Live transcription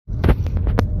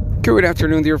Good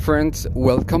afternoon, dear friends.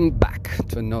 Welcome back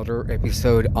to another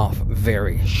episode of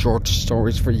Very Short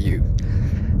Stories for You.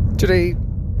 Today,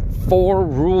 4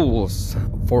 rules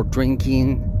for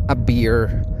drinking a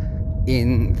beer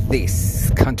in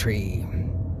this country.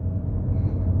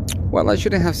 Well, I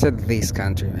shouldn't have said this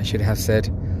country. I should have said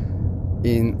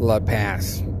in La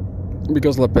Paz,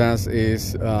 because La Paz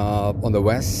is on the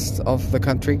west of the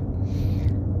country,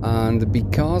 and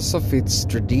because of its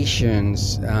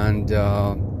traditions and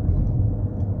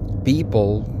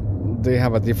people, they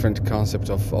have a different concept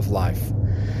of life.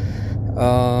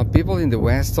 People in the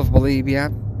west of Bolivia,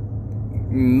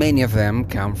 many of them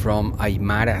come from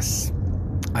Aymaras.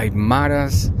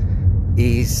 Aymaras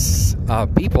is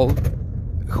people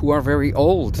who are very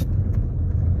old.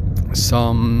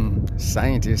 Some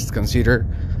scientists consider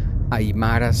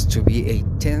Aymaras to be a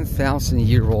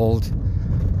 10,000-year-old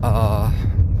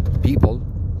people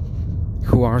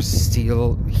who are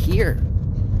still here.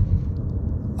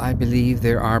 I believe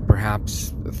there are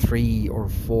perhaps 3 or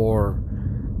 4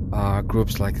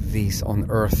 groups like this on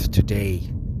Earth today.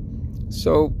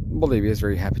 So Bolivia is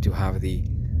very happy to have the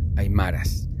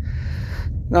Aymaras.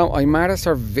 Now, Aymaras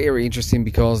are very interesting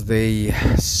because they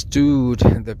stood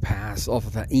the path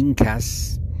of the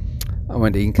Incas.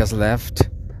 When the Incas left,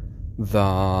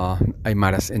 the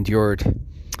Aymaras endured.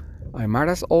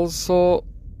 Aymaras also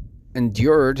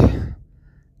endured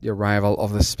the arrival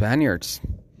of the Spaniards.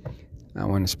 And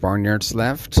when the Spaniards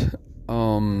left,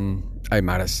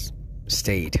 Aymaras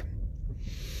stayed.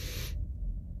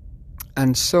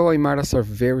 And so Aymaras are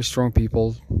very strong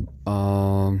people.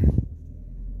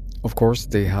 Of course,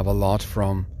 they have a lot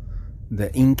from the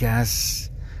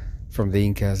Incas. From the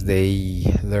Incas, they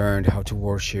learned how to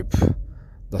worship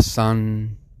the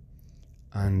sun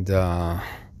and the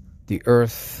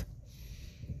earth.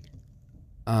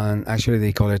 And actually,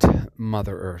 they call it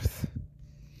Mother Earth.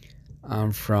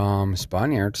 And from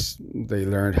Spaniards, they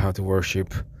learned how to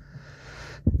worship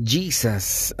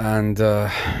Jesus and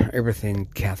everything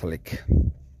Catholic.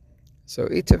 So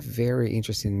it's a very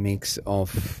interesting mix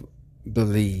of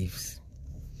beliefs.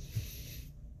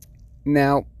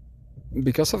 Now,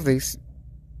 because of this,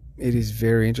 it is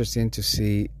very interesting to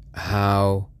see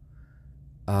how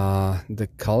the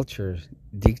culture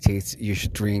dictates you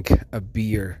should drink a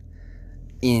beer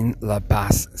in La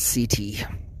Paz City.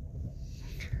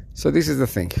 So this is the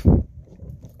thing.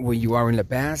 When you are in La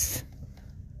Paz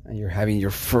and you're having your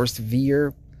first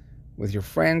beer with your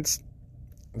friends,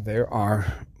 there are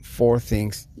 4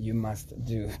 things you must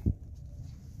do.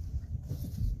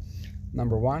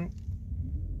 Number 1,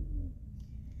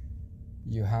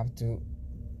 you have to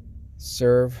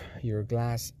serve your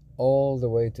glass all the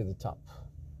way to the top,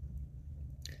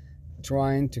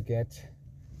 trying to get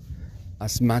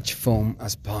as much foam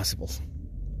as possible.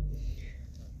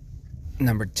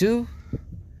 Number 2,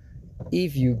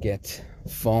 if you get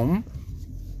foam,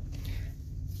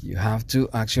 you have to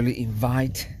actually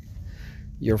invite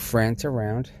your friends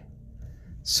around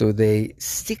so they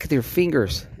stick their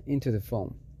fingers into the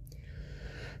foam.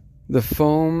 The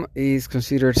foam is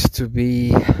considered to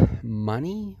be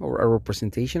money or a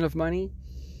representation of money.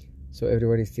 So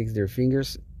everybody sticks their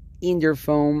fingers in their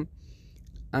foam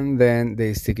and then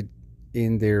they stick it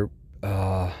in their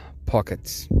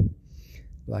pockets,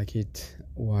 like it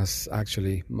was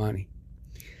actually money.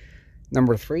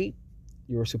 Number 3,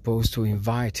 you're supposed to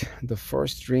invite the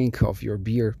first drink of your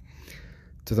beer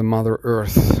to the Mother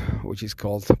Earth, which is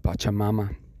called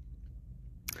Pachamama.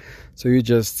 So you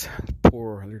just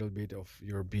pour a little bit of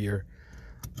your beer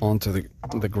onto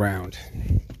the ground.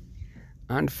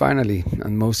 And finally,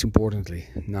 and most importantly,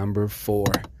 number 4,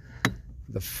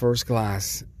 the first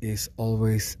glass is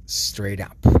always straight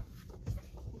up.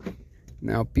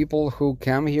 Now, people who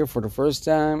come here for the first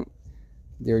time,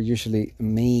 they're usually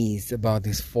amazed about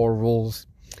these 4 rules.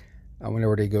 And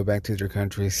whenever they go back to their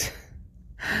countries,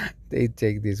 they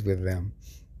take this with them.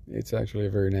 It's actually a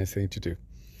very nice thing to do.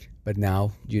 But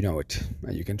now you know it,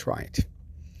 and you can try it.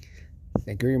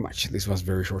 Thank you very much. This was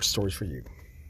Very Short Stories for You.